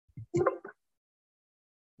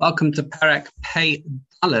Welcome to Perek Pei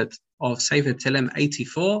Dalet of Sefer Tehillim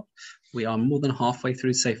 84. We are more than halfway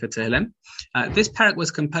through Sefer Tehillim. This Perek was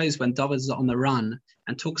composed when David is on the run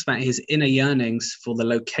and talks about his inner yearnings for the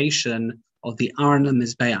location of the Aron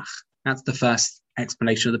Mizbeach. That's the first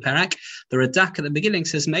explanation of the Perek. The Radak at the beginning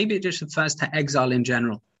says maybe it just refers to exile in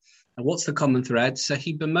general. And what's the common thread? So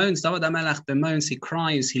he bemoans, David HaMelech bemoans, he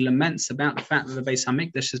cries, he laments about the fact that the Beis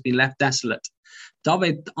HaMikdash has been left desolate.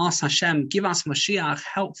 David asks Hashem, give us Mashiach,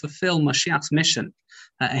 help fulfill Mashiach's mission.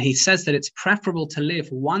 He says that it's preferable to live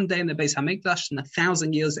one day in the Beis HaMikdash than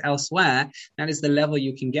 1,000 years elsewhere. That is the level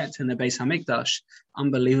you can get to in the Beis HaMikdash.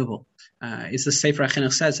 Unbelievable. It's the Sefer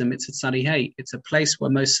HaChinuch says in Mitzvah Tzadihei, it's a place we're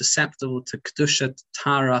most susceptible to Kedusha, to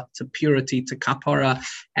Tara, to purity, to Kapara,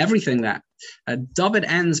 everything there. David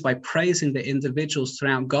ends by praising the individuals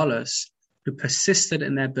throughout Golus who persisted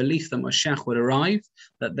in their belief that Mashiach would arrive,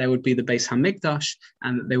 that there would be the Beis HaMikdash,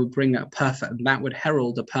 and that they would bring that would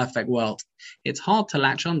herald a perfect world. It's hard to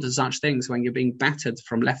latch on to such things when you're being battered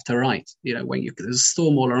from left to right. When there's a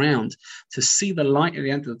storm all around. To see the light at the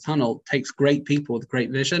end of the tunnel takes great people with great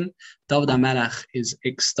vision. David HaMelech is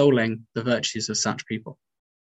extolling the virtues of such people.